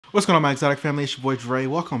What's going on, my exotic family? It's your boy Dre.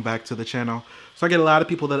 Welcome back to the channel. So I get a lot of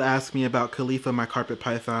people that ask me about Khalifa, my carpet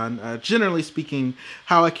python. Generally speaking,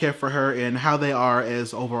 how I care for her and how they are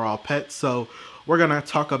as overall pets. So we're going to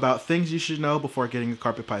talk about things you should know before getting a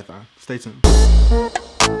carpet python. Stay tuned.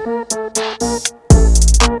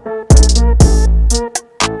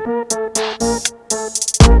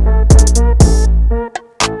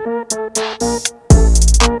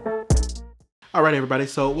 Alright everybody,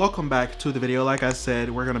 so welcome back to the video. Like I said,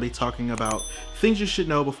 we're going to be talking about things you should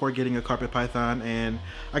know before getting a carpet python, and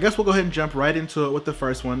I guess we'll go ahead and jump right into it with the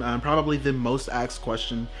first one, probably the most asked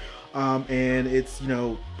question, and it's,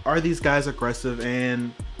 are these guys aggressive?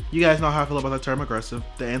 And you guys know how I feel about the term aggressive.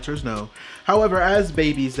 The answer is no. However, as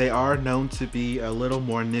babies, they are known to be a little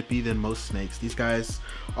more nippy than most snakes. These guys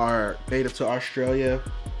are native to Australia,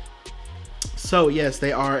 so yes,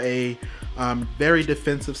 they are a very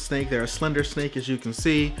defensive snake. They're a slender snake, as you can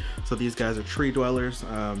see. So these guys are tree dwellers.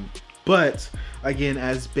 But again,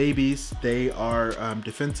 as babies, they are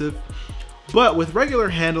defensive. But with regular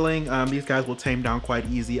handling, these guys will tame down quite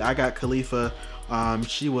easy. I got Khalifa.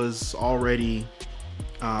 She was already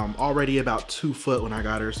about 2 foot when I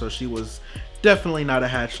got her, so she was definitely not a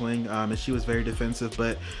hatchling, and she was very defensive.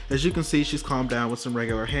 But as you can see, she's calmed down with some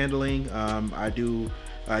regular handling. I do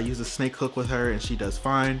use a snake hook with her, and she does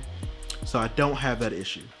fine. So I don't have that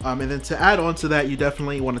issue. And then to add on to that, you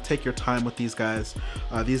definitely want to take your time with these guys.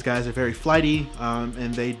 These guys are very flighty,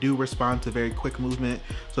 and they do respond to very quick movement.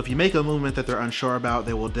 So if you make a movement that they're unsure about,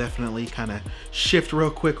 they will definitely kind of shift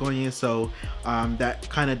real quick on you. So that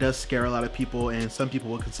kind of does scare a lot of people, and some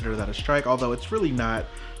people will consider that a strike, although it's really not.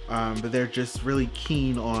 But they're just really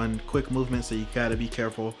keen on quick movement, so you gotta be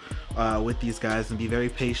careful with these guys and be very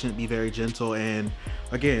patient, be very gentle, and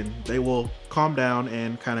again, they will calm down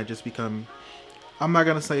and kind of just become, I'm not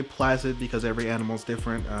gonna say placid because every animal's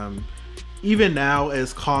different. Even now,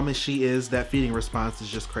 as calm as she is, that feeding response is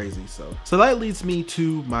just crazy. So that leads me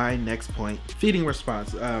to my next point, feeding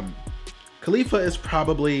response. Khalifa is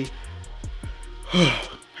probably,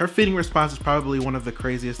 her feeding response is probably one of the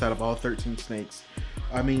craziest out of all 13 snakes.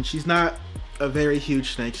 I mean, she's not a very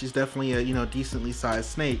huge snake. She's definitely a decently sized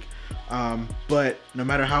snake. But no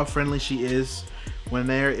matter how friendly she is, when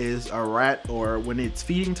there is a rat or when it's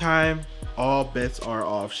feeding time, all bets are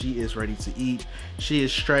off. She is ready to eat. She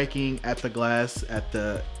is striking at the glass, at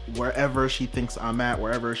the wherever she thinks I'm at,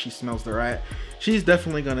 wherever she smells the rat. She's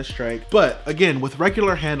definitely gonna strike. But again, with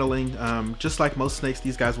regular handling, just like most snakes,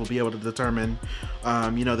 these guys will be able to determine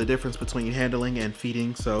the difference between handling and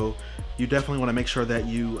feeding. So you definitely want to make sure that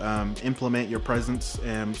you implement your presence,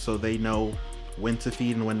 so they know when to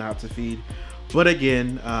feed and when not to feed. But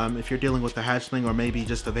again, if you're dealing with a hatchling or maybe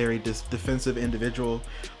just a very defensive individual,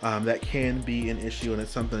 that can be an issue, and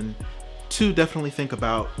it's something to definitely think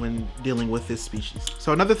about when dealing with this species.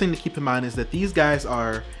 So another thing to keep in mind is that these guys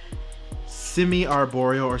are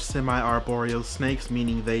semi-arboreal or semi-arboreal snakes,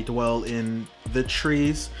 meaning they dwell in the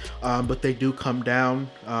trees, but they do come down,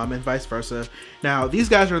 and vice versa. Now, these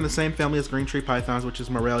guys are in the same family as green tree pythons, which is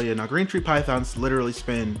Morelia. Now, green tree pythons literally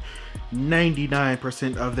spend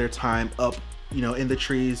 99% of their time up, in the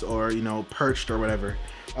trees or, perched or whatever.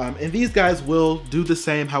 And these guys will do the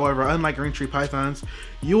same. However, unlike green tree pythons,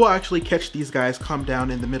 you will actually catch these guys come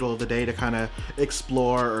down in the middle of the day to kind of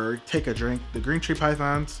explore or take a drink. The green tree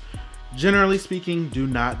pythons, generally speaking, do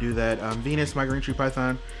not do that. Venus, my green tree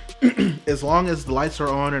python, as long as the lights are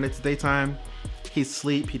on and it's daytime, he's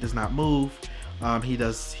asleep. He does not move. He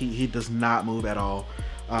does not move at all.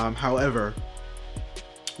 However,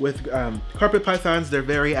 with carpet pythons, they're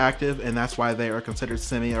very active, and that's why they are considered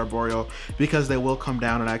semi-arboreal, because they will come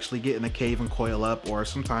down and actually get in a cave and coil up, or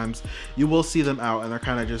sometimes you will see them out and they're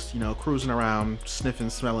kind of just cruising around, sniffing,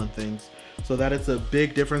 smelling things. So that is a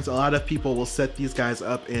big difference. A lot of people will set these guys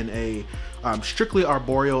up in a strictly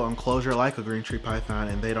arboreal enclosure like a green tree python,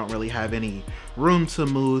 and they don't really have any room to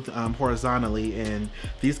move horizontally, and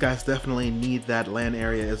these guys definitely need that land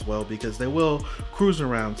area as well, because they will cruise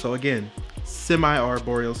around. So again,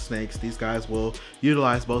 semi-arboreal snakes, these guys will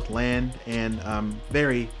utilize both land and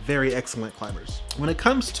very, very excellent climbers. When it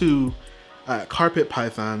comes to carpet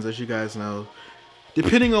pythons, as you guys know,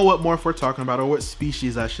 depending on what morph we're talking about, or what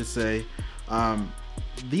species I should say,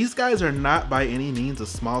 these guys are not by any means a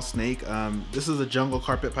small snake. This is a jungle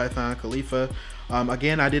carpet python, Khalifa.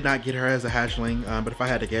 Again, I did not get her as a hatchling, but if I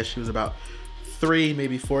had to guess, she was about 3,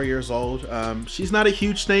 maybe 4 years old. She's not a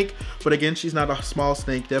huge snake, but again, she's not a small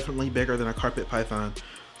snake, definitely bigger than a carpet python.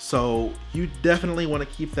 So you definitely want to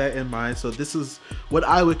keep that in mind. So this is what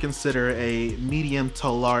I would consider a medium to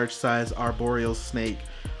large size arboreal snake.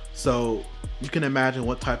 So you can imagine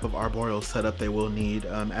what type of arboreal setup they will need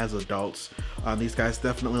as adults. These guys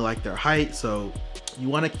definitely like their height, so you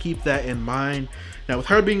want to keep that in mind. Now with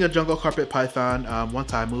her being a jungle carpet python,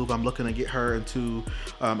 once I move, I'm looking to get her into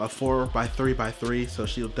a 4x3x3, so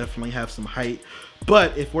she'll definitely have some height.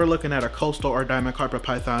 But if we're looking at a coastal or diamond carpet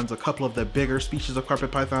pythons, a couple of the bigger species of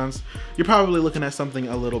carpet pythons, you're probably looking at something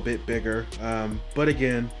a little bit bigger. But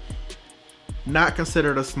again, not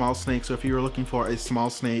considered a small snake. So if you were looking for a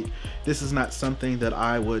small snake, this is not something that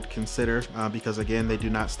I would consider because again, they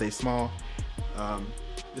do not stay small.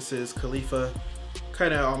 This is Khalifa,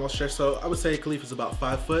 kind of almost stretched. So I would say Khalifa's about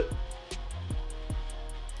 5 foot.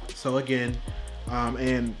 So again,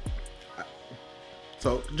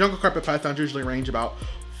 so jungle carpet pythons usually range about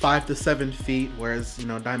 5 to 7 feet, whereas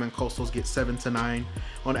diamond coastals get 7 to 9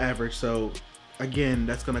 on average. So again,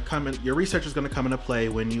 that's going to come in, your research is going to come into play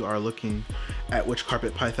when you are looking at which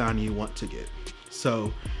carpet python you want to get.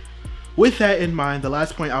 So with that in mind, the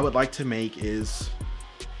last point I would like to make is,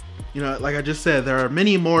 like I just said, there are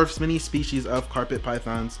many morphs, many species of carpet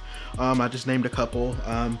pythons. I just named a couple,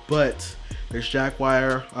 but there's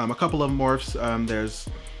jaguar, a couple of morphs, there's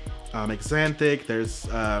exanthic, there's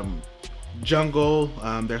jungle,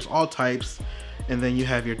 there's all types. And then you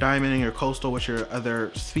have your diamond and your coastal, which are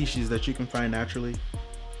other species that you can find naturally.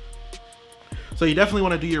 So you definitely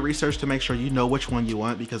want to do your research to make sure you know which one you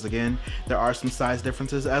want, because again, there are some size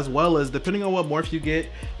differences, as well as depending on what morph you get,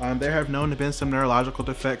 there have known to been some neurological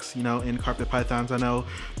defects, in carpet pythons. I know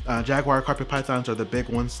jaguar carpet pythons are the big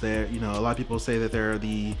ones there. A lot of people say that they're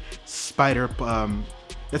the spider,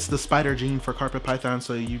 it's the spider gene for carpet pythons.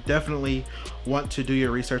 So you definitely want to do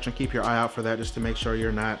your research and keep your eye out for that, just to make sure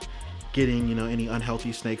you're not getting any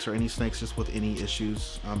unhealthy snakes or any snakes just with any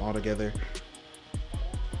issues altogether.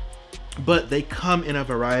 But they come in a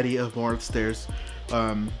variety of morphs. There's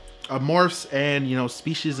morphs and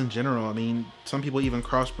species in general. I mean, some people even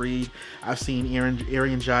crossbreed. I've seen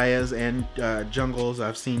Irian and jungles.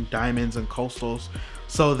 I've seen diamonds and coastals.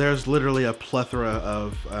 So there's literally a plethora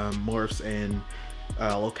of morphs and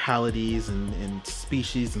localities and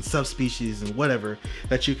species and subspecies and whatever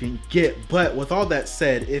that you can get. But with all that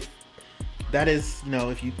said, if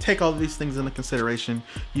you take all of these things into consideration,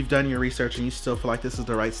 you've done your research and you still feel like this is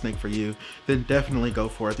the right snake for you, then definitely go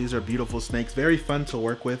for it. These are beautiful snakes, very fun to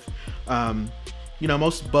work with.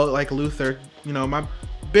 Most like Luther, my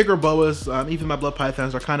bigger boas, even my blood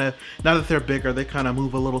pythons are kind of, now that they're bigger, they kind of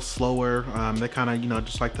move a little slower. They kind of,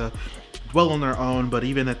 just like to dwell on their own. But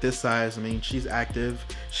even at this size, I mean, she's active,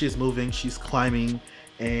 she's moving, she's climbing,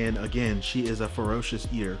 and again, she is a ferocious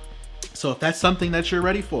eater. So if that's something that you're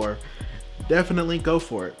ready for, definitely go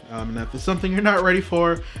for it. And if it's something you're not ready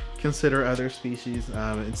for, consider other species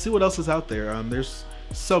and see what else is out there. There's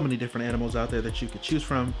so many different animals out there that you could choose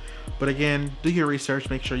from. But again, do your research,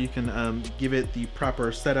 make sure you can give it the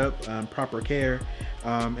proper setup, proper care,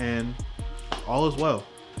 and all is well.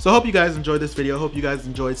 So I hope you guys enjoyed this video. I hope you guys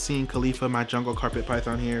enjoyed seeing Khalifa, my jungle carpet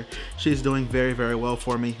python here. She's doing very, very well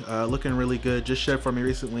for me. Looking really good. Just shed for me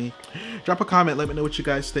recently. Drop a comment. Let me know what you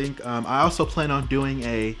guys think. I also plan on doing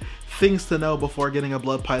a things to know before getting a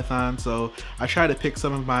blood python. So I try to pick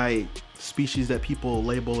some of my species that people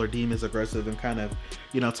label or deem as aggressive and kind of,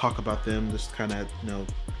 talk about them. Just kind of,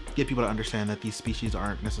 get people to understand that these species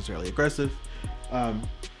aren't necessarily aggressive.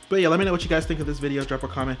 But yeah, let me know what you guys think of this video. Drop a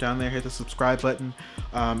comment down there, hit the subscribe button,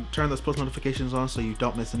 turn those post notifications on so you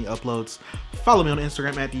don't miss any uploads. Follow me on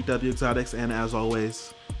Instagram at DW Exotics, and as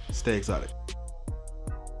always, stay exotic.